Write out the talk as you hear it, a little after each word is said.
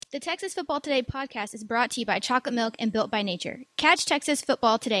The Texas Football Today podcast is brought to you by Chocolate Milk and Built by Nature. Catch Texas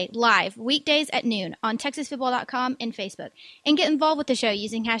Football Today live weekdays at noon on TexasFootball.com and Facebook. And get involved with the show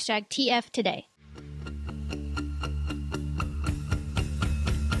using hashtag TFToday.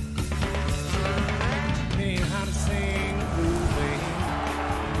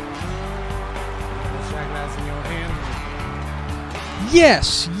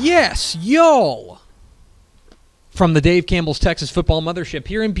 Yes, y'all. From the Dave Campbell's Texas Football Mothership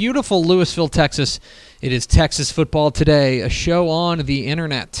here in beautiful Lewisville, Texas, it is Texas Football Today, a show on the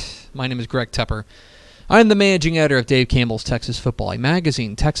internet. My name is Greg Tepper. I'm the managing editor of Dave Campbell's Texas Football, a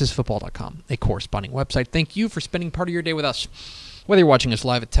magazine, TexasFootball.com, a corresponding website. Thank you for spending part of your day with us, whether you're watching us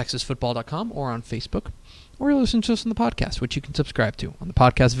live at TexasFootball.com or on Facebook, or you're listening to us on the podcast, which you can subscribe to on the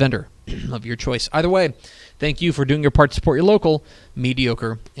podcast vendor of your choice. Either way, thank you for doing your part to support your local,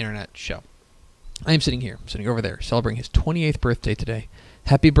 mediocre internet show. I am sitting over there, celebrating his 28th birthday today.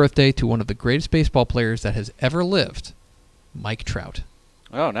 Happy birthday to one of the greatest baseball players that has ever lived, Mike Trout.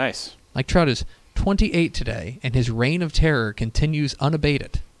 Oh, nice. Mike Trout is 28 today, and his reign of terror continues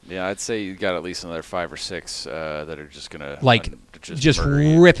unabated. Yeah, I'd say you got at least another 5 or 6 that are just going to just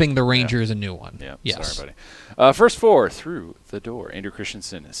ripping the Rangers a new one. Yeah, yes. Sorry, buddy. First 4 through the door. Andrew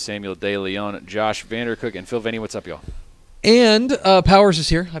Christensen, Samuel De Leon, Josh Vandercook, and Phil Vaney. What's up, y'all? And Powers is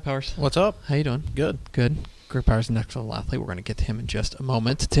here. Hi, Powers. What's up? How you doing? Good. Greg Powers, the next level athlete. We're going to get to him in just a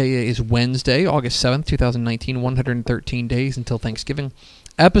moment. Today is Wednesday, August 7th, 2019, 113 days until Thanksgiving.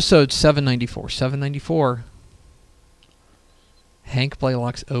 Episode 794. 794. Hank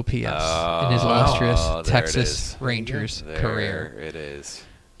Blaylock's OPS in his illustrious Texas Rangers career. There it is.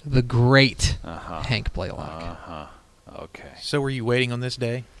 The great Hank Blaylock. Okay. So were you waiting on this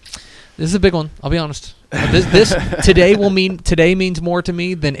day? This is a big one. I'll be honest. Today means more to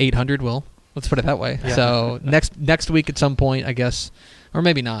me than 800 will. Let's put it that way. Yeah. So next week at some point, I guess, or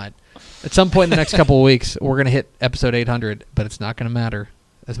maybe not. At some point in the next couple of weeks, we're going to hit episode 800, but it's not going to matter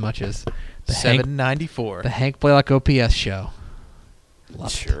as much as the 794. The Hank Blaylock OPS show.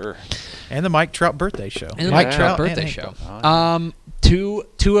 Love sure. It. And the Mike Trout birthday show. And the Mike Trout birthday show.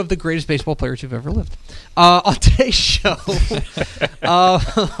 Two of the greatest baseball players who've ever lived. On today's show,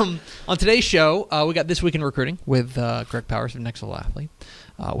 we got This Week in Recruiting with Greg Powers of Next Level Athlete.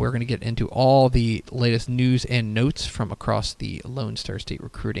 We're going to get into all the latest news and notes from across the Lone Star State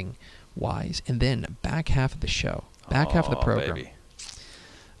recruiting wise. And then back half of the show, half of the program. Baby.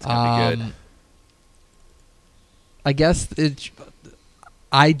 It's going to be good. I guess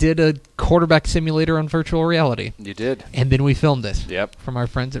I did a quarterback simulator on virtual reality. You did. And then we filmed it. Yep. From our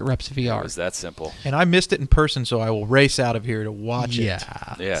friends at Reps VR. It was that simple. And I missed it in person, so I will race out of here to watch it.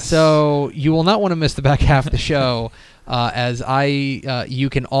 Yeah. Yes. So you will not want to miss the back half of the show as you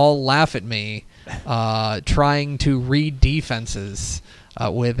can all laugh at me trying to read defenses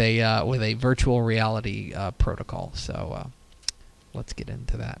with a virtual reality protocol. So let's get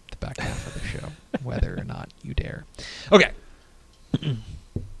into that, the back half of the show, whether or not you dare. Okay.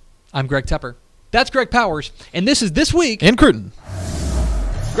 I'm Greg Tepper. That's Greg Powers. And this is This Week in Recruiting.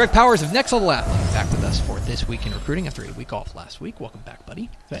 Greg Powers of Next Level Athlete back with us for This Week in Recruiting after a week off last week. Welcome back, buddy.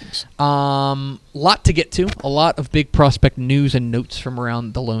 Thanks. Lot to get to. A lot of big prospect news and notes from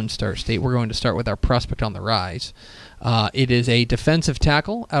around the Lone Star State. We're going to start with our prospect on the rise. It is a defensive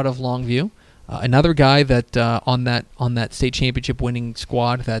tackle out of Longview. Another guy that on that state championship winning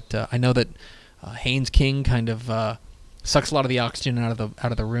squad that I know that Haynes King kind of sucks a lot of the oxygen out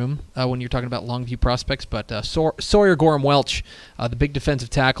of the room when you're talking about Longview prospects. But Sawyer Gorham Welch, the big defensive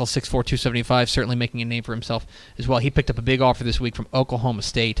tackle, 6'4", 275, certainly making a name for himself as well. He picked up a big offer this week from Oklahoma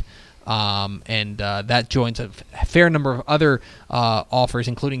State, and that joins a fair number of other offers,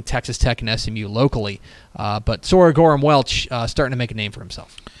 including Texas Tech and SMU locally. But Sawyer Gorham Welch starting to make a name for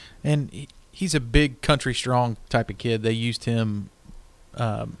himself. And he's a big country strong type of kid. They used him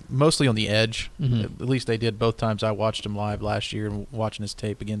mostly on the edge. Mm-hmm. At least they did both times I watched him live last year and watching his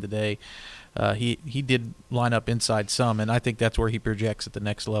tape again today. He did line up inside some, and I think that's where he projects at the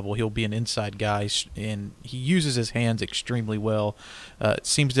next level. He'll be an inside guy, and he uses his hands extremely well.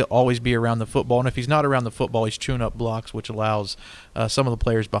 Seems to always be around the football, and if he's not around the football, he's chewing up blocks, which allows some of the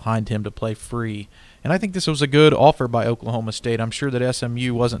players behind him to play free. And I think this was a good offer by Oklahoma State. I'm sure that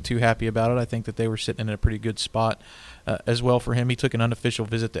SMU wasn't too happy about it. I think that they were sitting in a pretty good spot as well for him. He took an unofficial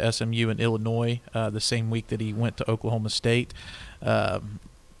visit to SMU in Illinois the same week that he went to Oklahoma State.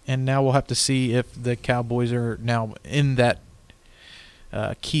 And now we'll have to see if the Cowboys are now in that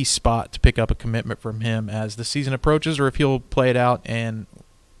key spot to pick up a commitment from him as the season approaches, or if he'll play it out and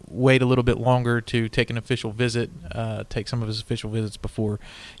wait a little bit longer to take an official visit, take some of his official visits before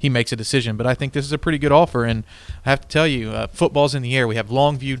he makes a decision. But I think this is a pretty good offer, and I have to tell you, football's in the air. We have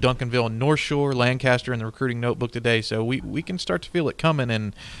Longview, Duncanville, and North Shore, Lancaster in the recruiting notebook today, so we can start to feel it coming,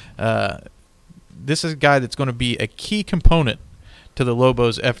 and this is a guy that's going to be a key component to the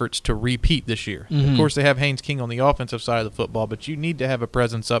Lobos' efforts to repeat this year. Of course, they have Haynes King on the offensive side of the football, but you need to have a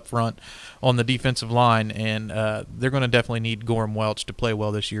presence up front on the defensive line, and they're going to definitely need Gorham Welch to play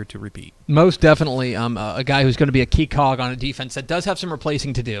well this year to repeat. Most definitely a guy who's going to be a key cog on a defense that does have some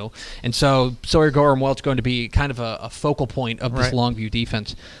replacing to do, and so Sawyer Gorham Welch going to be kind of a focal point of this Longview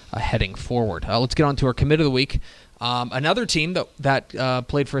defense heading forward. Let's get on to our commit of the week. Another team that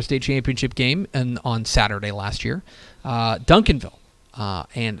played for a state championship game on Saturday last year, Duncanville.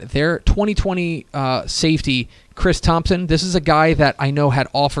 And their 2020 safety, Chris Thompson, this is a guy that I know had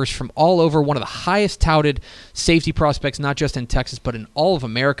offers from all over, one of the highest touted safety prospects, not just in Texas, but in all of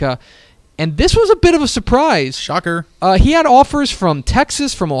America. And this was a bit of a surprise. Shocker. He had offers from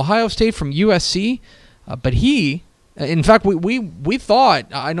Texas, from Ohio State, from USC, but in fact, we thought,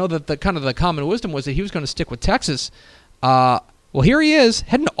 I know that the common wisdom was that he was going to stick with Texas. Well, here he is,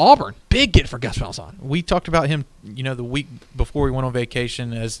 heading to Auburn. Big get for Gus Malzahn. We talked about him, the week before we went on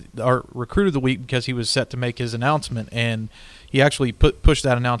vacation as our recruit of the week because he was set to make his announcement, and he actually pushed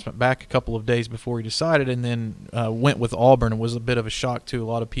that announcement back a couple of days before he decided, and then went with Auburn. It was a bit of a shock to a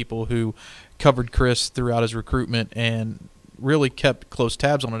lot of people who covered Chris throughout his recruitment and really kept close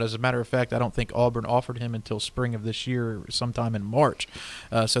tabs on it. As a matter of fact, I don't think Auburn offered him until spring of this year, sometime in March.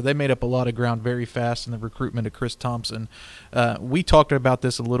 So they made up a lot of ground very fast in the recruitment of Chris Thompson. We talked about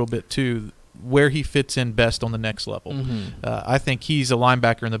this a little bit too, where he fits in best on the next level. I think he's a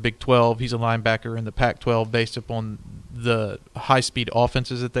linebacker in the Big 12. He's a linebacker in the Pac-12 based upon the high-speed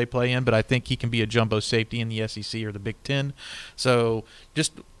offenses that they play in, but I think he can be a jumbo safety in the SEC or the Big 10. So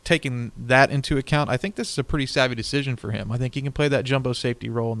just taking that into account, I think this is a pretty savvy decision for him. I think he can play that jumbo safety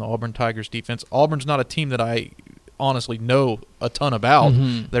role in the Auburn Tigers defense. Auburn's not a team that I honestly know a ton about.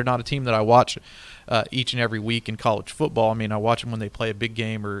 They're not a team that I watch each and every week in college football. I mean, I watch them when they play a big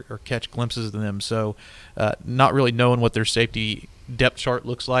game or catch glimpses of them. So not really knowing what their safety depth chart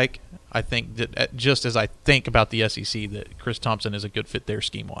looks like, I think that just as I think about the SEC, that Chris Thompson is a good fit there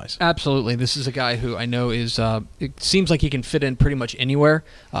scheme-wise. Absolutely. This is a guy who I know is it seems like he can fit in pretty much anywhere.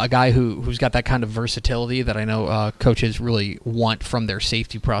 A guy who's got that kind of versatility that I know coaches really want from their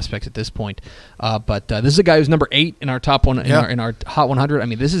safety prospects at this point. But this is a guy who's number 8 in our top one in our Hot 100. I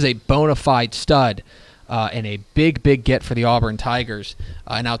mean, this is a bona fide stud. And a big get for the Auburn Tigers.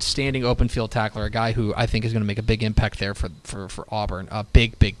 An outstanding open field tackler, a guy who I think is going to make a big impact there for Auburn. A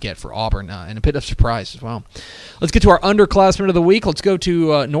big get for Auburn, and a bit of surprise as well. Let's get to our underclassmen of the week. Let's go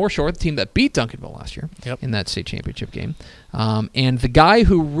to North Shore, the team that beat Duncanville last year in that state championship game. And the guy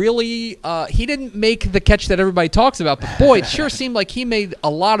who really, he didn't make the catch that everybody talks about, but boy, it sure seemed like he made a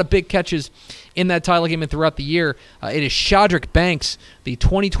lot of big catches in that title game and throughout the year. It is Shadrack Banks, the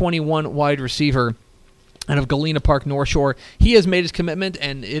 2021 wide receiver out of Galena Park, North Shore. He has made his commitment,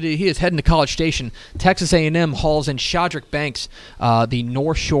 and he is heading to College Station. Texas A&M hauls in Shadrack Banks, the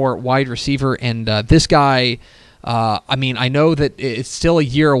North Shore wide receiver, and this guy, I mean, I know that it's still a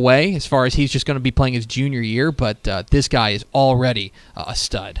year away as far as he's just going to be playing his junior year, but this guy is already a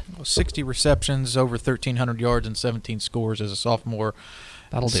stud. 60 receptions, over 1,300 yards, and 17 scores as a sophomore.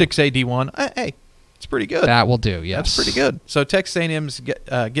 That'll do. 6'8", D1. Hey, it's pretty good. That will do, yes. That's pretty good. So Texas A&M's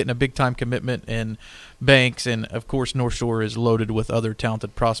getting a big-time commitment in Banks, and, of course, North Shore is loaded with other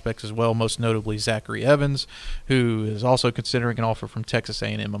talented prospects as well, most notably Zachary Evans, who is also considering an offer from Texas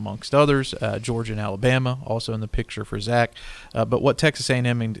A&M amongst others. Georgia and Alabama also in the picture for Zach. But what Texas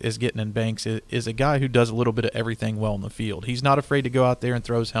A&M is getting in Banks is a guy who does a little bit of everything well in the field. He's not afraid to go out there and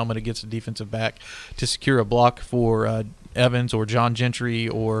throw his helmet against a defensive back to secure a block for Evans or John Gentry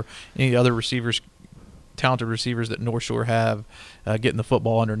or any other talented receivers that North Shore have getting the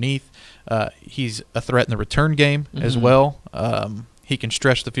football underneath. He's a threat in the return game as well. He can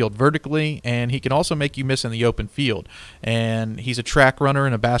stretch the field vertically, and he can also make you miss in the open field. And he's a track runner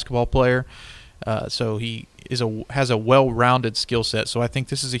and a basketball player, so he has a well-rounded skill set. So I think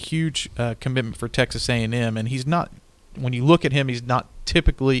this is a huge commitment for Texas A&M. And he's not, when you look at him, he's not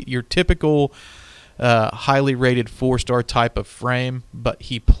typically your typical highly rated 4-star type of frame, but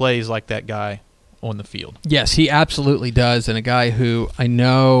he plays like that guy on the field. Yes, he absolutely does, and a guy who I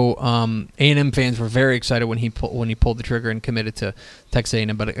know A&M fans were very excited when he pulled the trigger and committed Texas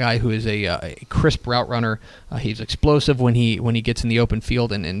A&M, but a guy who is a crisp route runner. He's explosive when he gets in the open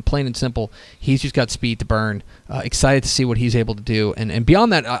field, and plain and simple, he's just got speed to burn. Excited to see what he's able to do, and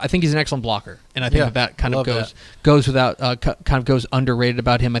beyond that, I think he's an excellent blocker, and I think that kind of goes without kind of goes underrated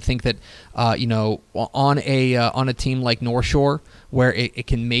about him. I think that on a team like North Shore, where it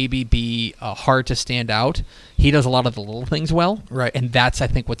can maybe be hard to stand out, he does a lot of the little things well, right? And that's, I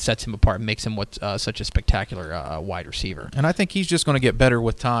think, what sets him apart and makes him such a spectacular wide receiver. And I think he's just going to get better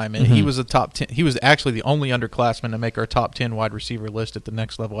with time. And he was a top 10. He was actually the only underclassman to make our top 10 wide receiver list at the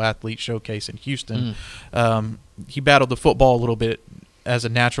Next Level Athlete Showcase in Houston. He battled the football a little bit as a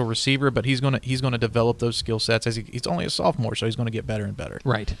natural receiver, but he's going to develop those skill sets as he's only a sophomore, so he's going to get better and better.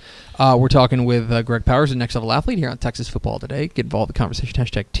 Right. We're talking with Greg Powers, the Next Level Athlete, here on Texas Football Today. Get involved in the conversation,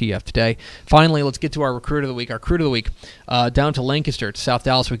 #TF Today. Finally, let's get to our Recruit of the Week. Our Recruit of the Week, down to Lancaster, to South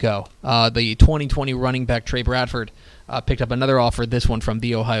Dallas we go. The 2020 running back Trey Bradford picked up another offer, this one from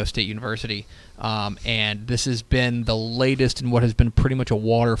The Ohio State University. And this has been the latest in what has been pretty much a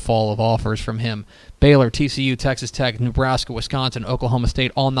waterfall of offers from him. Baylor, TCU, Texas Tech, Nebraska, Wisconsin, Oklahoma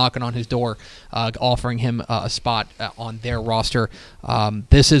State, all knocking on his door, offering him a spot on their roster.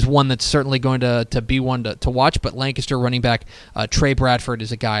 This is one that's certainly going to be one to watch, but Lancaster running back Trey Bradford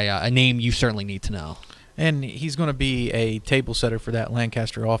is a guy, a name you certainly need to know. And he's going to be a table setter for that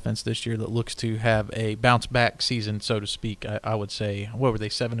Lancaster offense this year that looks to have a bounce-back season, so to speak. I would say, what were they,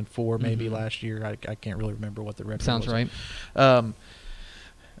 7-4 maybe last year? I can't really remember what the record was. Sounds right.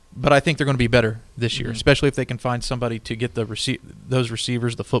 But I think they're going to be better this year, especially if they can find somebody to get those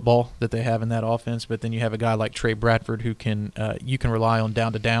receivers the football that they have in that offense. But then you have a guy like Trey Bradford who you can rely on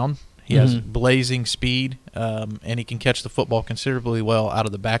down to down. He has blazing speed, and he can catch the football considerably well out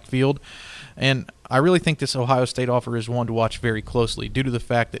of the backfield. And I really think this Ohio State offer is one to watch very closely due to the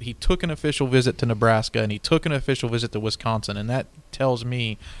fact that he took an official visit to Nebraska and he took an official visit to Wisconsin, and that tells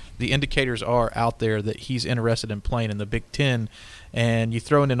me the indicators are out there that he's interested in playing in the Big Ten. And you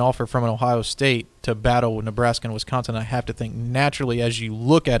throw in an offer from an Ohio State to battle Nebraska and Wisconsin, I have to think naturally as you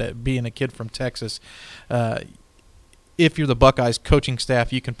look at it, being a kid from Texas, if you're the Buckeyes coaching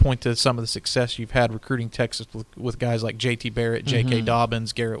staff, you can point to some of the success you've had recruiting Texas with guys like J.T. Barrett, J.K.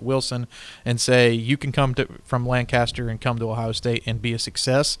 Dobbins, Garrett Wilson, and say you can come from Lancaster and come to Ohio State and be a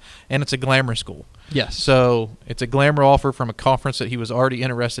success, and it's a glamour school. Yes. So it's a glamour offer from a conference that he was already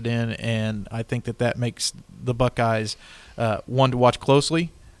interested in, and I think that makes the Buckeyes one to watch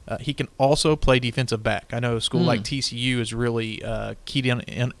closely. He can also play defensive back. I know a school like TCU is really keyed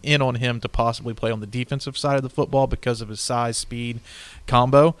in on him to possibly play on the defensive side of the football because of his size, speed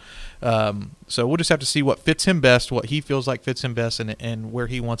combo. So we'll just have to see what fits him best, what he feels like fits him best, and where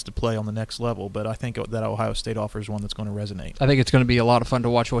he wants to play on the next level. But I think that Ohio State offer is one that's going to resonate. I think it's going to be a lot of fun to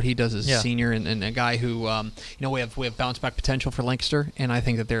watch what he does as a senior and a guy who, we have bounce back potential for Lancaster, and I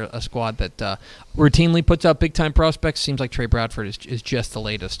think that they're a squad that routinely puts out big time prospects. Seems like Trey Bradford is just the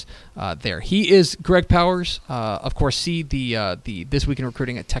latest there. He is Greg Powers. Of course, see the This Week in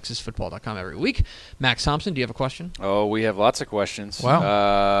Recruiting at TexasFootball.com every week. Max Thompson, do you have a question? Oh, we have lots of questions.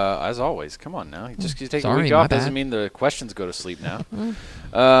 Wow. As always, come on now. Just you take Sorry, a week off doesn't mean the questions go to sleep now.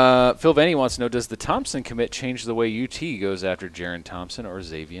 Phil Venny wants to know, does the Thompson commit change the way UT goes after Jaron Thompson or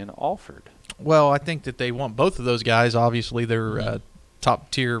Xavier Alford? Well, I think that they want both of those guys. Obviously, they're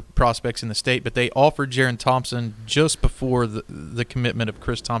top-tier prospects in the state, but they offered Jaron Thompson just before the commitment of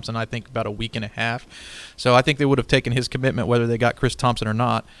Chris Thompson, I think about a week and a half. So I think they would have taken his commitment whether they got Chris Thompson or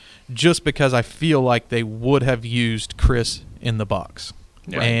not, just because I feel like they would have used Chris in the box.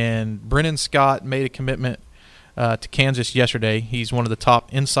 Right. And Brennan Scott made a commitment to Kansas yesterday. He's one of the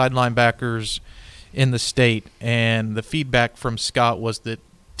top inside linebackers in the state, and the feedback from Scott was that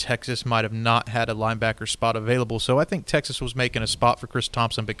Texas might have not had a linebacker spot available. So I think Texas was making a spot for Chris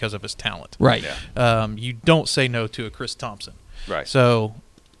Thompson because of his talent. Right. Yeah. You don't say no to a Chris Thompson. Right. So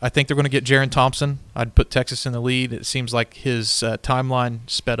I think they're going to get Jaron Thompson. I'd put Texas in the lead. It seems like his timeline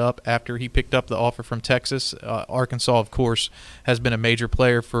sped up after he picked up the offer from Texas. Arkansas, of course, has been a major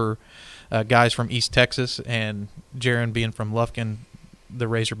player for guys from East Texas, and Jaron being from Lufkin, the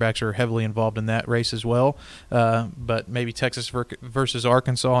Razorbacks are heavily involved in that race as well. But maybe Texas versus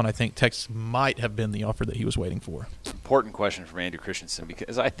Arkansas, and I think Texas might have been the offer that he was waiting for. Important question from Andrew Christensen,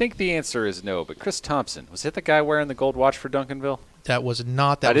 because I think the answer is no. But Chris Thompson, was it the guy wearing the gold watch for Duncanville? That was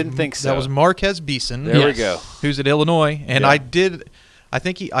not. I didn't think so. That was Marquez Beeson. There we go. Who's at Illinois, and I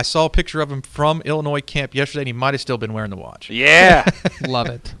think I saw a picture of him from Illinois camp yesterday, and he might have still been wearing the watch. Yeah. Love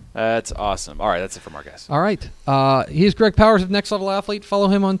it. That's awesome. All right, that's it for Marquez. All right. He's Greg Powers of Next Level Athlete. Follow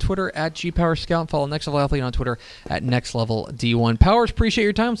him on Twitter at GPowersScout. Follow Next Level Athlete on Twitter at NextLevelD1. Powers, appreciate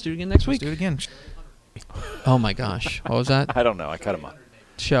your time. Let's do it again next week. Let's do it again. Oh my gosh, what was that? I don't know. I cut him off.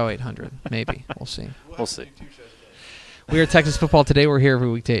 Show 800, maybe. We'll see. We'll see. We are Texas Football Today. We're here every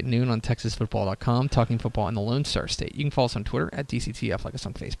weekday at noon on TexasFootball.com, talking football in the Lone Star State. You can follow us on Twitter at DCTF, like us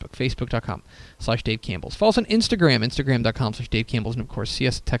on Facebook, Facebook.com/Dave Campbell's. Follow us on Instagram, Instagram.com/Dave Campbell's, and of course, see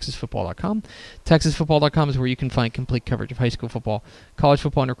us at TexasFootball.com. TexasFootball.com is where you can find complete coverage of high school football, college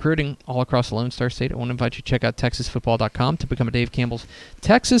football, and recruiting all across the Lone Star State. I want to invite you to check out TexasFootball.com to become a Dave Campbell's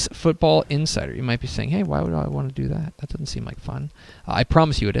Texas Football Insider. You might be saying, hey, why would I want to do that? That doesn't seem like fun. I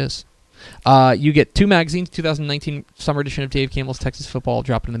promise you it is. You get 2 magazines, 2019 summer edition of Dave Campbell's Texas Football,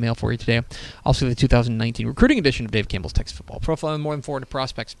 dropped in the mail for you today. Also the 2019 recruiting edition of Dave Campbell's Texas Football, profiling more than 400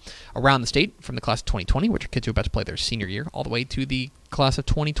 prospects around the state from the class of 2020, which are kids who are about to play their senior year, all the way to the class of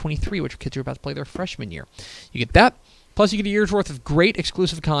 2023, which are kids who are about to play their freshman year. You get that. Plus, you get a year's worth of great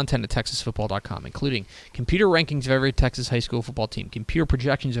exclusive content at TexasFootball.com, including computer rankings of every Texas high school football team, computer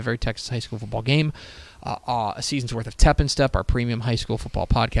projections of every Texas high school football game, a season's worth of Tep and Step, our premium high school football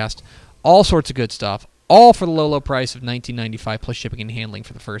podcast, all sorts of good stuff, all for the low, low price of $19.95 plus shipping and handling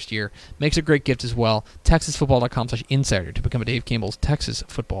for the first year. Makes a great gift as well. TexasFootball.com/insider to become a Dave Campbell's Texas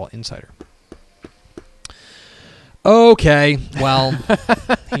Football Insider. Okay, well,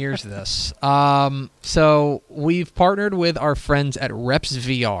 here's this. So we've partnered with our friends at Reps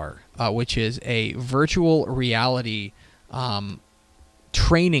VR, which is a virtual reality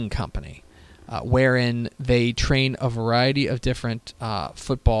training company, wherein they train a variety of different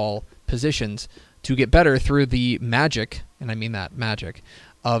football positions to get better through the magic, and I mean that magic,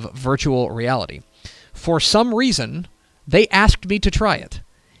 of virtual reality. For some reason, they asked me to try it.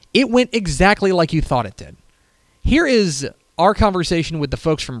 It went exactly like you thought it did. Here is our conversation with the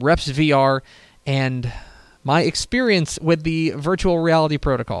folks from Reps VR and my experience with the virtual reality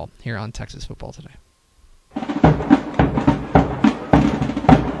protocol here on Texas Football Today.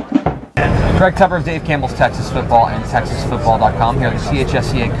 Greg Tupper of Dave Campbell's Texas Football and TexasFootball.com here at the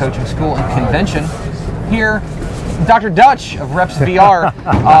CHSCA Coaching School and Convention. Here, Dr. Dutch of Reps VR.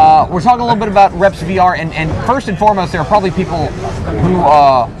 We're talking a little bit about Reps VR, and first and foremost, there are probably people who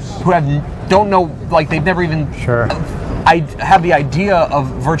don't know, like they've never even I have the idea of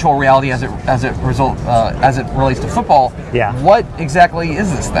virtual reality as it relates to football. Yeah. What exactly is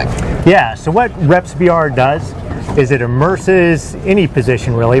this thing? Yeah. So what Reps VR does is it immerses any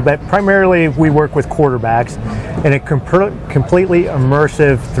position really, but primarily we work with quarterbacks in a completely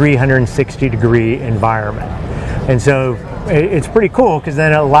immersive 360-degree environment. And so it's pretty cool because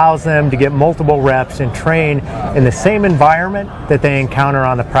then it allows them to get multiple reps and train in the same environment that they encounter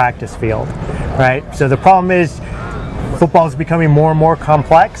on the practice field, right? So the problem is football is becoming more and more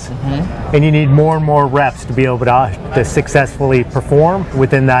complex, and you need more and more reps to be able to successfully perform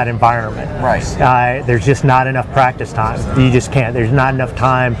within that environment. Right. There's just not enough practice time. You just can't. There's not enough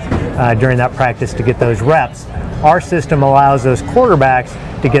time during that practice to get those reps. Our system allows those quarterbacks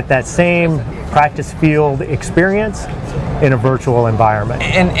to get that same practice field experience in a virtual environment.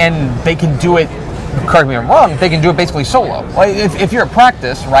 And they can do it, correct me if I'm wrong, they can do it basically solo. Like if you're at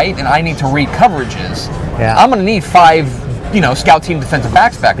practice, right, and I need to read coverages, I'm going to need 5, scout team defensive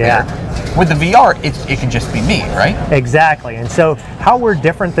backs back there. With the VR, it can just be me, right? Exactly. And so how we're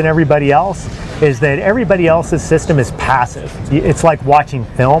different than everybody else is that everybody else's system is passive. It's like watching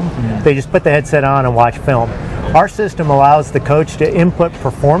film. They just put the headset on and watch film. Our system allows the coach to input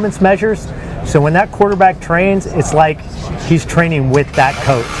performance measures. So when that quarterback trains, it's like he's training with that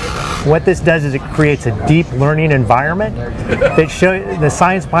coach. What this does is it creates a deep learning environment. The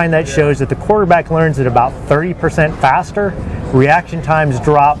science behind that shows that the quarterback learns at about 30% faster. Reaction times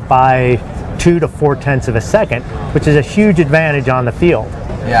drop by 2 to 4 tenths of a second, which is a huge advantage on the field.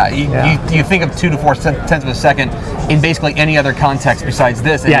 You think of 2 to 4 tenths of a second in basically any other context besides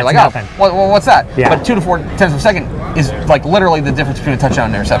this, and you're like, nothing. What's that? Yeah. But 2 to 4 tenths of a second is like literally the difference between a touchdown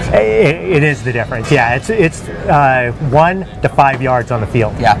and interception. It is the difference. Yeah, it's 1 to 5 yards on the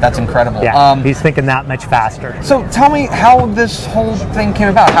field. Yeah, that's incredible. Yeah, he's thinking that much faster. So tell me how this whole thing came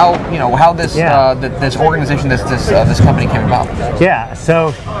about. How this this organization, this company came about. Yeah.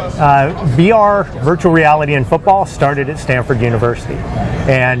 So VR, virtual reality in football, started at Stanford University.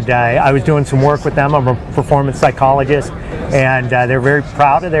 And I was doing some work with them. I'm a performance psychologist, and they're very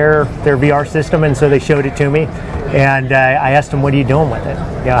proud of their VR system, and so they showed it to me. And I asked them, what are you doing with it?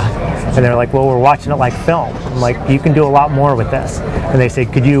 And they're like, well, we're watching it like film. I'm like, you can do a lot more with this. And they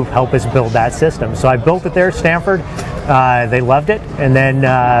said, could you help us build that system? So I built it there at Stanford. They loved it. And then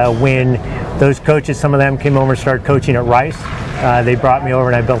when those coaches, some of them came over and started coaching at Rice, they brought me over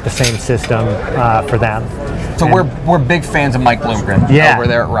and I built the same system for them. So we're big fans of Mike Bloomgren over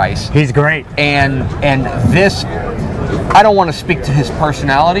there at Rice. He's great. And this I don't want to speak to his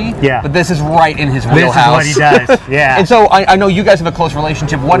personality, Yeah. but this is right in his This wheelhouse. is what he does. Yeah. And so I know you guys have a close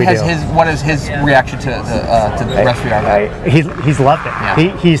relationship. What We is do. his reaction to the rest of your He's loved it.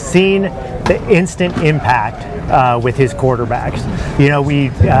 Yeah. He's seen the instant impact with his quarterbacks. You know,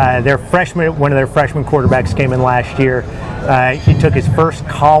 one of their freshman quarterbacks came in last year. He took his first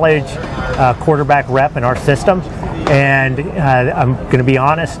college quarterback rep in our system. And I'm going to be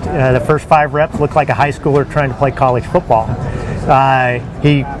honest, the first 5 reps looked like a high schooler trying to play college football.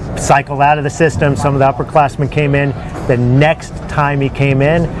 He cycled out of the system. Some of the upperclassmen came in. The next time he came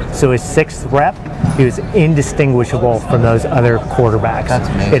in, so his 6th rep, he was indistinguishable from those other quarterbacks. That's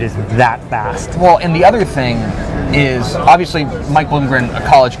amazing. It is that fast. Well, and the other thing is, obviously, Mike Bloomgren, a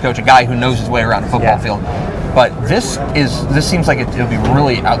college coach, a guy who knows his way around a football field. But this seems like it would be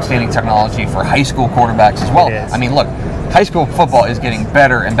really outstanding technology for high school quarterbacks as well. It is. I mean, look, high school football is getting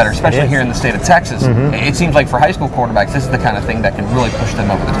better and better, especially here in the state of Texas. It seems like for high school quarterbacks, this is the kind of thing that can really push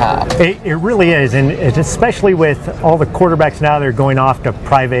them over the top. It really is, and especially with all the quarterbacks now, they're going off to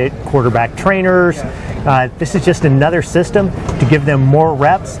private quarterback trainers. This is just another system to give them more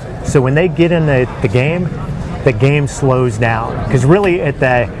reps, so when they get in the game slows down. Because really, at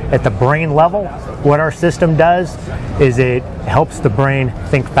the brain level, what our system does is it helps the brain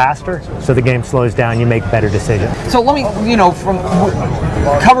think faster, so the game slows down, you make better decisions. So let me, from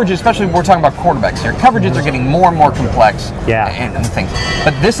coverage, especially when we're talking about quarterbacks here, coverages are getting more and more complex and things.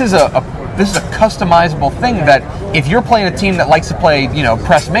 But this is a customizable thing that if you're playing a team that likes to play,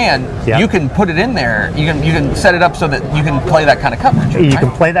 press man, you can put it in there. You can set it up so that you can play that kind of coverage. You can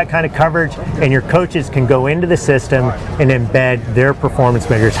play that kind of coverage, and your coaches can go into the system and embed their performance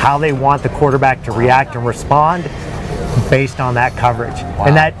measures, how they want the quarterback to react and respond based on that coverage. Wow.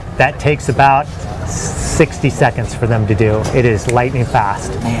 And that takes about 60 seconds for them to do. It is lightning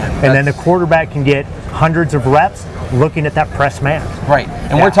fast. Man, and then the quarterback can get hundreds of reps looking at that press man. Right.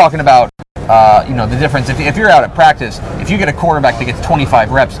 And we're talking about the difference. If you're out at practice, if you get a quarterback that gets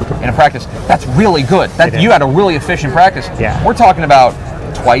 25 reps in a practice, that's really good. You had a really efficient practice. Yeah. We're talking about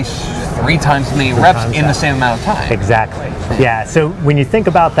 3 times as many reps in the same amount of time. Exactly. Yeah. So when you think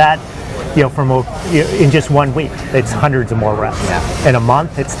about that, in just 1 week, it's hundreds of more reps. Yeah. In a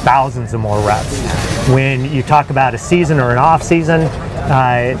month, it's thousands of more reps. When you talk about a season or an off season,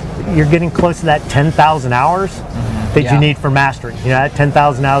 you're getting close to that 10,000 hours that you need for mastery. That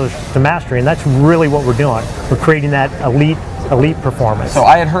 10,000 hours to mastery, and that's really what we're doing. We're creating that elite performance. So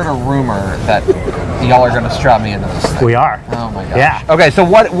I had heard a rumor that y'all are going to strap me into this thing. We are. Oh my gosh. Yeah. Okay. So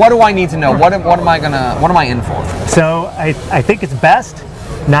what do I need to know? What am I in for? So I think it's best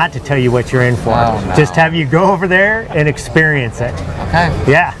not to tell you what you're in for. Oh, no. Just have you go over there and experience it. Okay.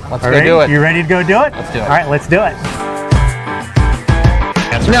 Yeah. Let's go do it. You ready to go do it? Let's do it. All right, let's do it.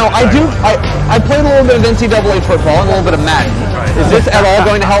 Now, I played a little bit of NCAA football and a little bit of Madden. Is this at all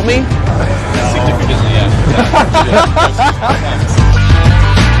going to help me? Significantly, yeah.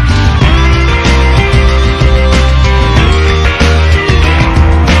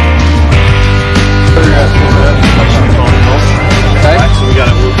 So we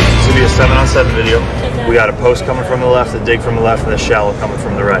got it's gonna be a 7-on-7 video. We got a post coming from the left, a dig from the left, and a shallow coming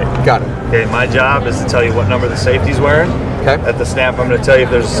from the right. Got it. Okay, my job is to tell you what number the safety's wearing. Okay. At the snap, I'm going to tell you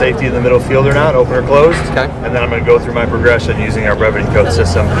if there's a safety in the middle field or not, open or closed. Okay. And then I'm going to go through my progression using our brevity code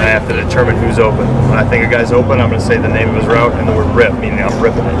system, and I have to determine who's open. When I think a guy's open, I'm going to say the name of his route and the word rip, meaning I'm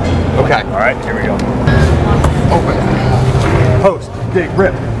ripping it. Okay. All right, here we go. Open. Post, dig,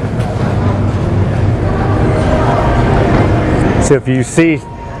 rip. So if you see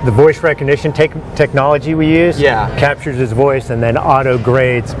the voice recognition technology we use, captures his voice and then auto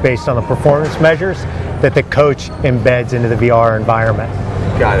grades based on the performance measures that the coach embeds into the VR environment.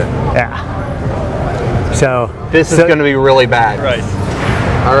 Got it. Yeah. So this is going to be really bad. Right.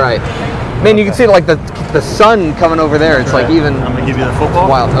 All right. Man, you can see like the sun coming over there. It's like even. I'm going to give you the football.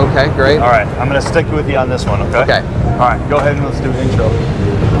 Wild. Okay, great. All right, I'm going to stick with you on this one, okay? Okay. All right, go ahead and let's do an intro.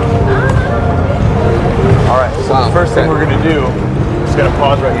 All right, so the first thing we're going to do is going to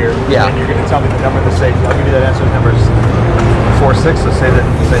pause right here. Yeah. And you're going to tell me the number of the safety. I'll give you that answer. The number is 46, so say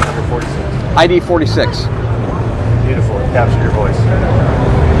number 46. ID 46. Beautiful. Capture your voice.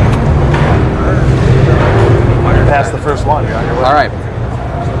 You're past the first one. You're on your way. All right.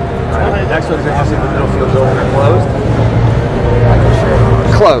 All right. Next one's going to see if the middle field's open or closed.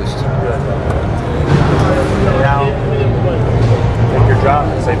 Closed. Now, take your drop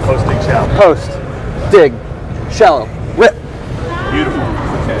and say post, dig, shallow. Post. Dig. Shallow. Whip. Beautiful.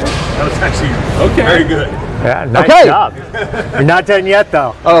 Okay. That was actually very good. Yeah, nice job. You're not done yet,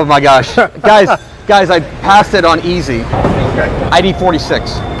 though. Oh my gosh, guys, I passed it on easy. Okay. ID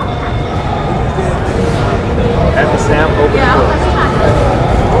 46. At the snap, open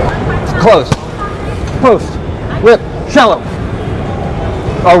Close. Post. Rip. Shallow.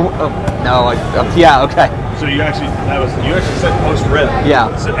 Yeah, okay. So you actually said post rip. Yeah.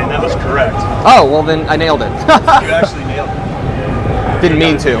 And that was correct. Oh, well then I nailed it. You actually nailed it. Didn't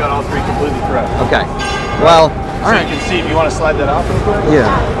mean to. You got all three completely correct. Okay. Well, all right. You can see, if you want to slide that off real quick. Yeah.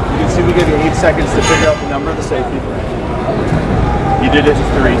 You can see we give you 8 seconds to figure out the number of the safety. You did it in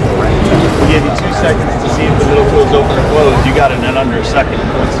 3. We gave you 2 seconds to see if the middle tool's open or closed. You got it in under a second.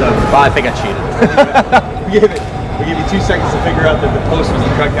 I think I cheated. We gave you 2 seconds to figure out that the post was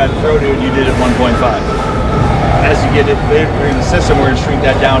the correct guy to throw to, and you did it 1.5. As you get it later in the system, we're going to shrink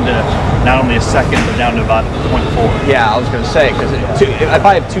that down to not only a second, but down to about 0.4. Yeah, I was going to say, because if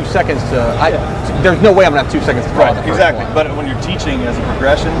I have 2 seconds there's no way I'm going to have 2 seconds to draw the first exactly. one. But when you're teaching as a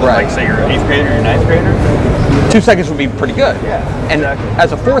progression, right. like say you're an 8th grader or your 9th grader, 2 seconds would be pretty good. Yeah, and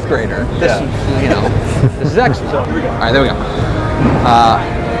as a 4th grader, this is excellent. So here we go. All right, there we go.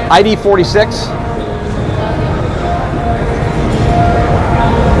 ID 46.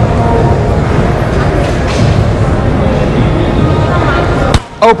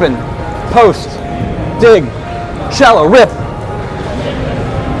 Open, post, dig, shallow, rip.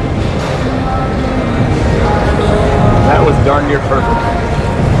 That was darn near perfect.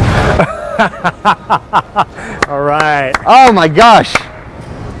 All right. Oh my gosh.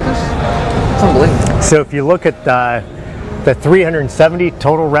 That's unbelievable. So if you look at the 370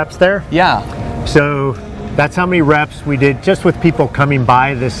 total reps there. Yeah. So that's how many reps we did just with people coming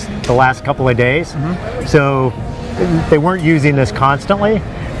by the last couple of days. Mm-hmm. So they weren't using this constantly.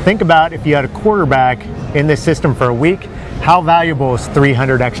 Think about if you had a quarterback in this system for a week, how valuable is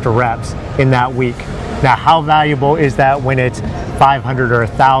 300 extra reps in that week? Now, how valuable is that when it's 500 or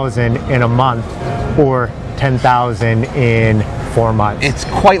 1,000 in a month or 10,000 in 4 months? It's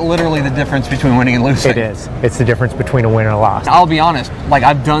quite literally the difference between winning and losing. It is. It's the difference between a win and a loss. I'll be honest, like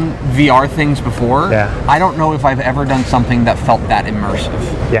I've done VR things before. Yeah. I don't know if I've ever done something that felt that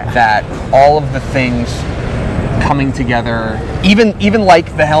immersive. Yeah. That all of the things coming together, even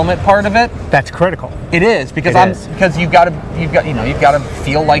like the helmet part of it. That's critical. It is because because you've got to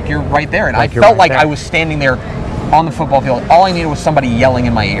feel like you're right there, and like I felt like I was standing there on the football field. All I needed was somebody yelling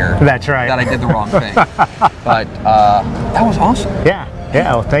in my ear. That's right. That I did the wrong thing. But that was awesome. Yeah.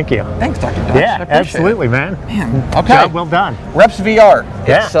 Well, thank you. Thanks, Dr. Dutch. Yeah, absolutely, man. Okay. Job well done. Reps VR.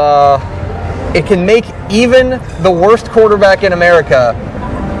 Yeah. It's it can make even the worst quarterback in America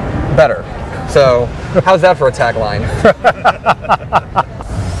better. So, how's that for a tagline?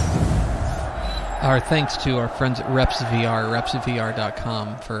 Our thanks to our friends at Reps VR,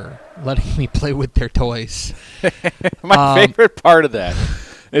 repsvr.com, for letting me play with their toys. My favorite part of that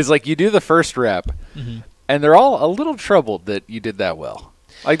is like you do the first rep, and they're all a little troubled that you did that well.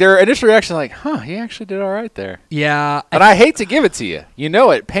 Like their initial reaction, like, he actually did all right there. Yeah. And I hate to give it to you. You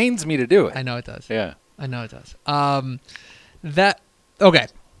know it pains me to do it. I know it does. Yeah. I know it does. Okay.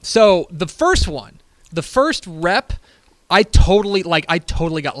 So the first rep, I totally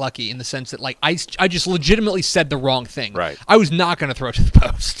got lucky in the sense that like I just legitimately said the wrong thing. Right. I was not going to throw to the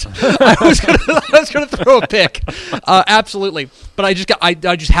post. I was going to throw a pick. Absolutely. But I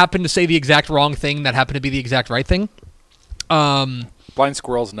just happened to say the exact wrong thing that happened to be the exact right thing. Blind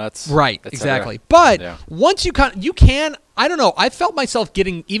squirrels, nuts. Right, exactly. But once you I don't know, I felt myself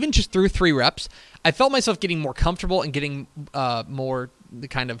getting, even just through 3 reps, I felt myself getting more comfortable and getting more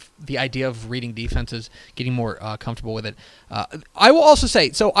the idea of reading defenses, getting more comfortable with it. I will also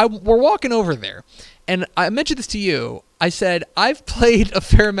say, we're walking over there, and I mentioned this to you. I said, I've played a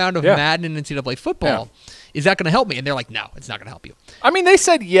fair amount of Madden and NCAA football. Yeah. Is that going to help me? And they're like, no, it's not going to help you. I mean, they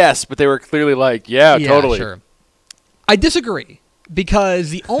said yes, but they were clearly like, yeah, totally. Sure. I disagree.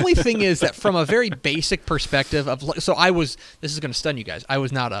 Because the only thing is that from a very basic perspective of, this is going to stun you guys. I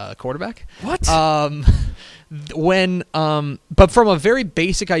was not a quarterback. What? But from a very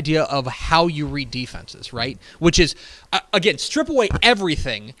basic idea of how you read defenses, right? Which is, again, strip away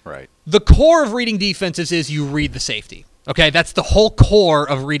everything. Right. The core of reading defenses is you read the safety. Okay, that's the whole core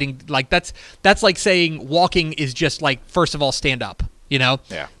of reading. Like that's like saying walking is just like, first of all, stand up. You know.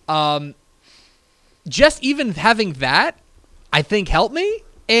 Yeah. Just even having that, I think, helped me.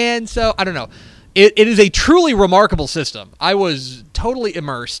 And so, I don't know. It is a truly remarkable system. I was totally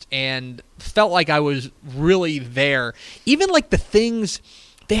immersed and felt like I was really there. Even like the things,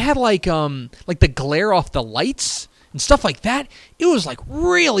 they had like the glare off the lights and stuff like that. It was like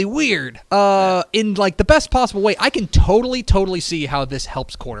really weird in like the best possible way. I can totally see how this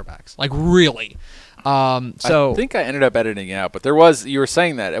helps quarterbacks. Like really. I think I ended up editing it out, but you were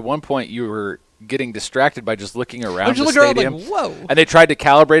saying that at one point you were getting distracted by just looking around the looking around stadium. like, whoa. And they tried to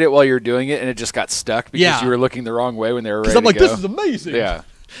calibrate it while you were doing it, and it just got stuck because Yeah. you were looking the wrong way when they were ready I'm like, to go. this is amazing. Yeah.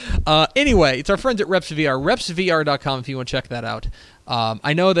 Anyway, it's our friends at RepsVR, repsvr.com if you want to check that out.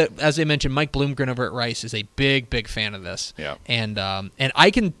 I know that, as I mentioned, Mike Bloomgren over at Rice is a big, big fan of this. Yeah. And I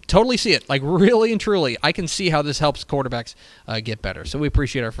can totally see it. Like, really and truly, I can see how this helps quarterbacks get better. So we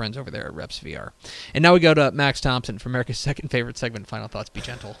appreciate our friends over there at RepsVR. And now we go to Max Thompson for America's second favorite segment, Final Thoughts, Be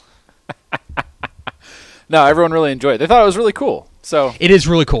Gentle. No, everyone really enjoyed it. They thought it was really cool. So It is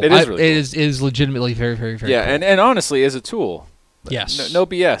really cool. It is really cool. It is legitimately very, very, very yeah, cool. and honestly, as a tool, Yes. no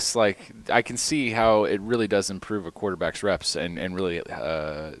BS. Like, I can see how it really does improve a quarterback's reps and really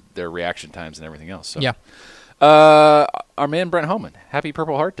their reaction times and everything else. So. Yeah. Our man Brent Homan, happy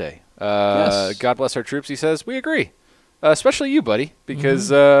Purple Heart Day. Yes. God bless our troops. He says, we agree. Especially you, buddy, because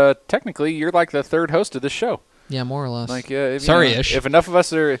technically you're like the third host of this show. Yeah, more or less. Like, if, Sorry-ish. If enough of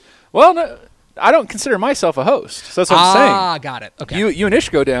us are, well, no, I don't consider myself a host. So that's what I'm saying. Ah, got it. Okay. You and Ish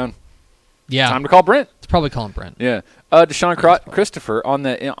go down. yeah. Time to call Brent. It's probably calling Brent. Yeah. Deshaun Christopher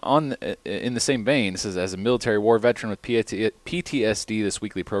in the same vein says, as a military war veteran with PTSD, this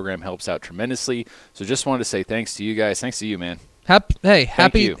weekly program helps out tremendously. So just wanted to say thanks to you guys. Thanks to you, man.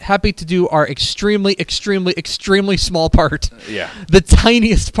 Happy to do our extremely, extremely, extremely small part. Yeah. The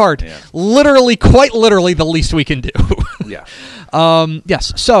tiniest part. Yeah. Literally, quite literally, the least we can do. Yeah.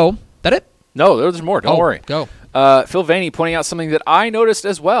 Yes. So, that it? No, there's more. Don't worry. Go. Phil Vaney pointing out something that I noticed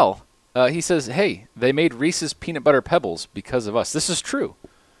as well. He says, hey, they made Reese's Peanut Butter Pebbles because of us. This is true.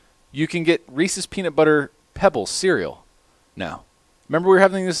 You can get Reese's Peanut Butter Pebbles cereal now. Remember we were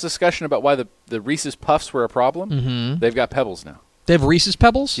having this discussion about why the Reese's Puffs were a problem? Mm-hmm. They've got Pebbles now. They have Reese's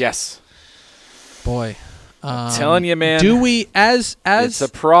Pebbles? Yes. Boy. I'm telling you, man. Do we, as it's a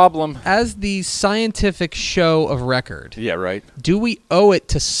problem. As the scientific show of record, Yeah, right. do we owe it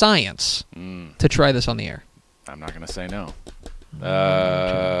to science to try this on the air? I'm not going to say no.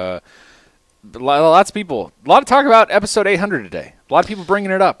 Lots of people. A lot of talk about episode 800 today. A lot of people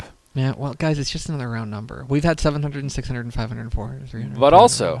bringing it up. Yeah, well, guys, it's just another round number. We've had 700 and 600 and 500 and 400 and 300. But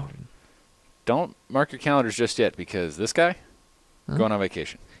also, don't mark your calendars just yet because this guy going on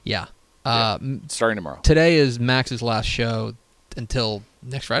vacation. Yeah. Starting tomorrow. Today is Max's last show until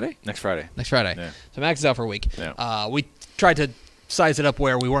next Friday? Next Friday. Next Friday. Yeah. So Max is out for a week. Yeah. We tried to size it up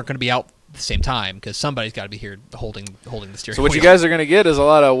where we weren't going to be out at the same time because somebody's got to be here holding the steering So what wheel. you guys are going to get is a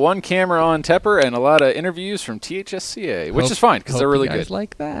lot of one camera on Tepper and a lot of interviews from THSCA, which is fine because they're really you guys good.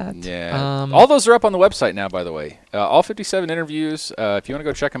 like that. Yeah. All those are up on the website now, by the way. All 57 interviews. If you want to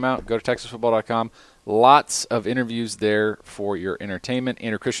go check them out, go to TexasFootball.com. Lots of interviews there for your entertainment.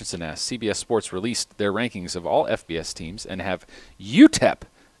 Andrew Christensen asked, CBS Sports released their rankings of all FBS teams and have UTEP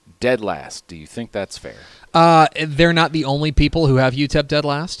dead last. Do you think that's fair? They're not the only people who have UTEP dead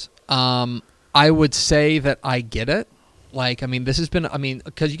last. I would say that I get it. Like, I mean, this has been,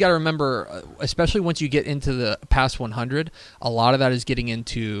 because you got to remember, especially once you get into the past 100, a lot of that is getting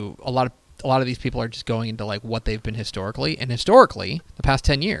into, a lot of these people are just going into, like, what they've been historically. And historically, the past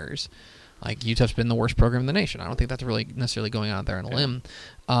 10 years, like, UTEP's been the worst program in the nation. I don't think that's really necessarily going out there on a limb.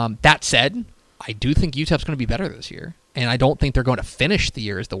 That said, I do think UTEP's going to be better this year. And I don't think they're going to finish the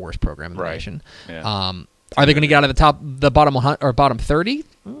year as the worst program in the nation. Yeah. Are they going to get out of the bottom 100 or bottom 30?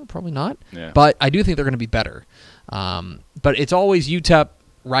 Probably not. Yeah. But I do think they're going to be better. But it's always UTEP,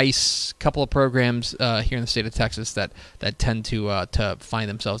 Rice, couple of programs here in the state of Texas that tend to find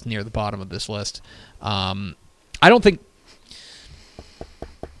themselves near the bottom of this list. I don't think.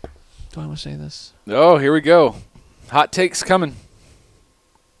 Do I want to say this? Oh, here we go. Hot takes coming.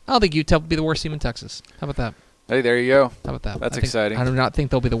 I don't think UTEP will be the worst team in Texas. How about that? Hey, there you go. How about that? That's exciting. I do not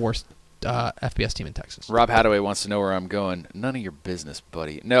think they'll be the worst FBS team in Texas. Rob Hadaway wants to know where I'm going. None of your business,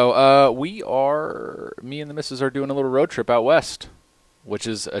 buddy. No, me and the missus are doing a little road trip out west, which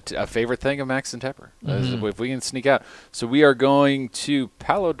is a favorite thing of Max and Tepper. If we can sneak out. So we are going to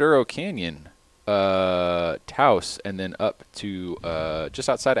Palo Duro Canyon, Taos, and then up to just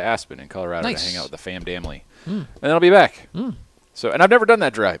outside of Aspen in Colorado to hang out with the fam family. And then I'll be back. So, and I've never done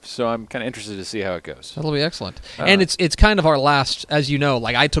that drive, so I'm kind of interested to see how it goes. That'll be excellent. And it's kind of our last, as you know,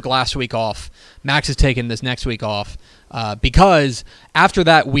 like I took last week off. Max is taking this next week off because after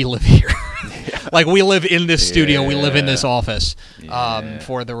that we live here. Like we live in this studio, we live in this office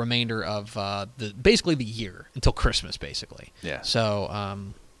for the remainder of basically the year until Christmas, basically. Yeah. So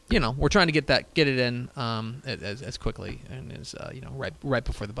we're trying to get it in as quickly and as right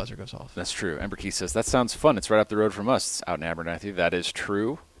before the buzzer goes off. That's true. Ember Key says that sounds fun. It's right up the road from us. It's out in Abernathy. That is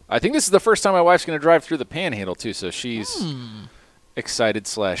true. I think this is the first time my wife's going to drive through the Panhandle too. So she's excited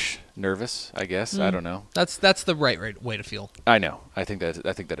 / nervous, I guess. I don't know. That's the right way to feel. I know. I think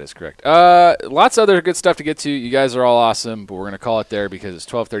that is correct. Lots of other good stuff to get to. You guys are all awesome, but we're going to call it there because it's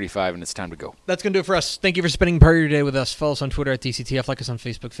 12:35 and it's time to go. That's going to do it for us. Thank you for spending part of your day with us. Follow us on Twitter at DCTF. Like us on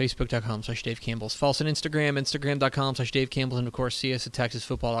Facebook, facebook.com/Dave Campbell's. Follow us on Instagram, instagram.com/Dave Campbell's. And, of course, see us at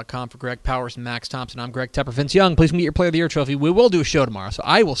TexasFootball.com. For Greg Powers and Max Thompson, I'm Greg Tepper. Vince Young, please get your Player of the Year trophy. We will do a show tomorrow, so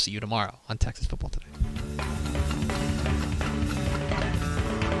I will see you tomorrow on Texas Football Today.